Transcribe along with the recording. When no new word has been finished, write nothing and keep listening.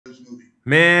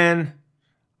Man,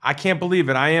 I can't believe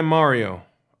it. I am Mario.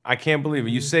 I can't believe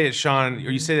it. You say it, Sean,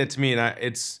 or you say that to me, and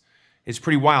it's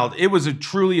pretty wild. It was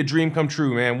truly a dream come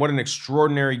true, man. What an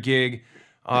extraordinary gig.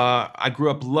 I grew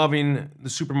up loving the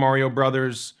Super Mario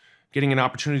Brothers, getting an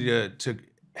opportunity to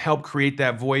help create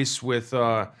that voice with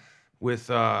the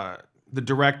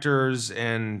directors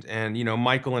and you know,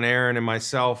 Michael and Aaron and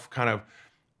myself kind of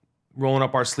rolling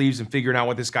up our sleeves and figuring out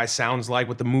what this guy sounds like,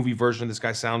 what the movie version of this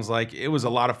guy sounds like. It was a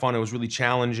lot of fun. It was really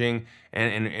challenging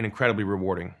and incredibly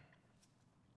rewarding.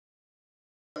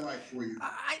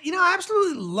 I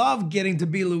absolutely love getting to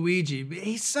be Luigi.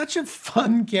 He's such a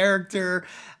fun character.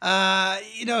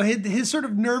 His sort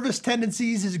of nervous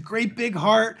tendencies, his great big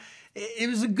heart. It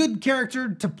was a good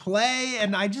character to play,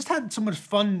 and I just had so much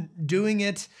fun doing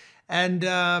it. And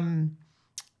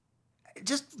it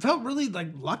just felt really like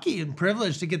lucky and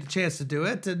privileged to get the chance to do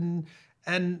it, and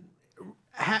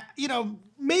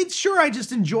made sure I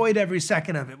just enjoyed every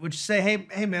second of it. Which say,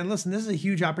 hey man, listen, this is a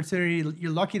huge opportunity.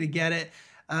 You're lucky to get it.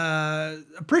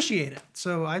 Appreciate it.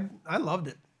 So I loved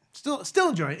it. Still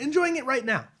enjoying it right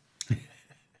now.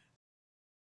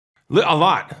 A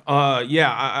lot.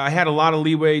 Yeah, I had a lot of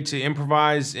leeway to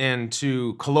improvise and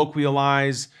to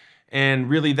colloquialize, and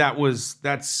really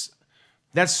that's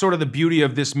sort of the beauty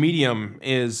of this medium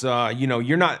is,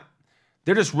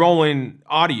 they're just rolling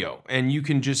audio, and you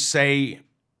can just say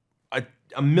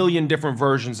a million different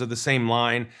versions of the same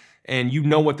line, and you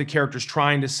know what the character's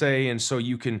trying to say, and so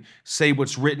you can say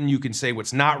what's written, you can say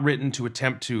what's not written to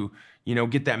attempt to,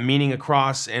 get that meaning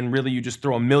across, and really you just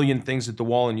throw a million things at the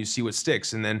wall and you see what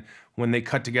sticks. And then when they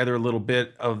cut together a little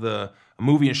bit of the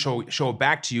movie and show it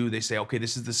back to you, they say, okay,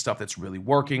 this is the stuff that's really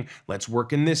working. Let's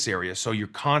work in this area. So you're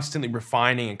constantly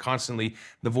refining, and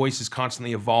the voice is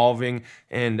constantly evolving,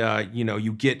 and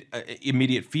you get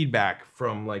immediate feedback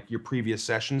from like your previous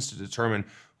sessions to determine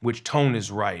which tone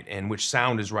is right and which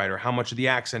sound is right, or how much of the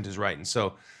accent is right. And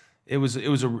so it was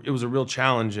a real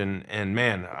challenge, and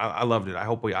man, I loved it. I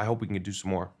hope we can do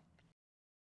some more.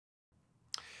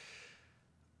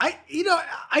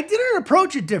 I didn't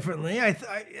approach it differently. I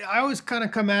always kind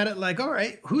of come at it like, all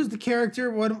right, who's the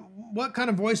character? What kind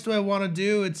of voice do I want to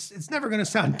do? It's never going to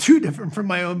sound too different from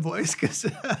my own voice, because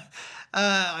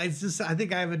I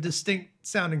think I have a distinct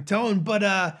sounding tone.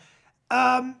 But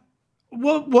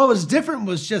what was different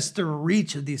was just the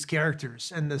reach of these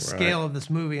characters and the scale of this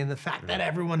movie, and the fact that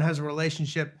everyone has a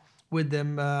relationship with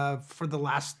them for the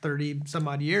last 30 some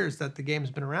odd years that the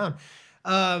game's been around.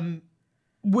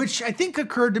 Which I think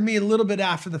occurred to me a little bit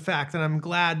after the fact, and I'm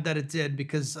glad that it did,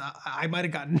 because I might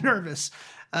have gotten nervous.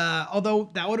 Although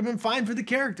that would have been fine for the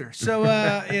character. So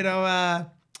yeah,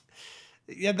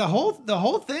 the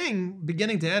whole thing,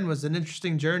 beginning to end, was an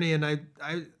interesting journey, and I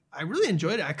really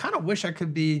enjoyed it. I kind of wish I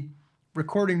could be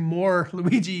recording more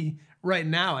Luigi right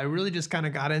now. I really just kind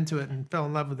of got into it and fell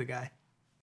in love with the guy.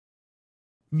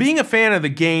 Being a fan of the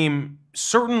game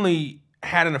certainly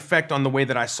had an effect on the way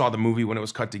that I saw the movie when it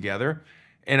was cut together.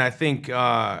 And I think,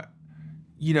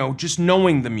 just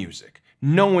knowing the music,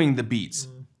 knowing the beats,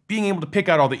 being able to pick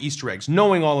out all the Easter eggs,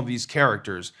 knowing all of these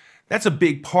characters, that's a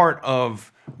big part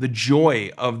of the joy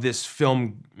of this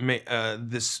film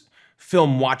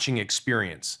watching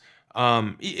experience.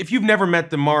 If you've never met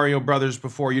the Mario Brothers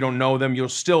before, you don't know them, you're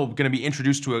still going to be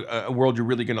introduced to a world you're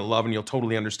really going to love, and you'll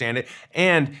totally understand it.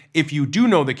 And if you do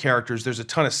know the characters, there's a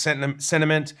ton of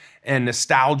sentiment and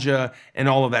nostalgia and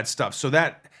all of that stuff. So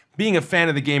that being a fan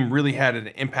of the game really had an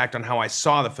impact on how I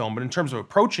saw the film. But in terms of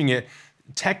approaching it,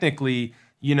 technically,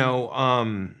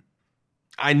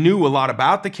 I knew a lot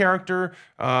about the character.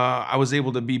 I was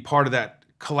able to be part of that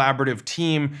collaborative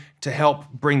team to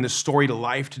help bring the story to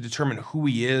life, to determine who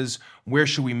he is, where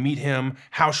should we meet him,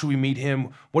 how should we meet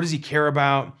him, what does he care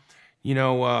about,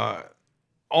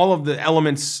 all of the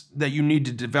elements that you need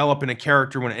to develop in a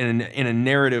character when in a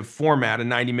narrative format, a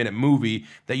 90-minute movie,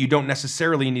 that you don't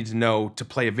necessarily need to know to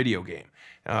play a video game.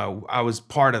 I was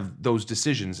part of those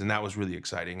decisions, and that was really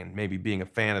exciting. And maybe being a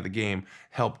fan of the game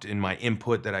helped in my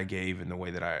input that I gave, and the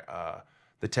way that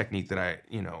the technique that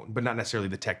but not necessarily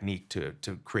the technique to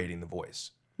creating the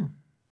voice.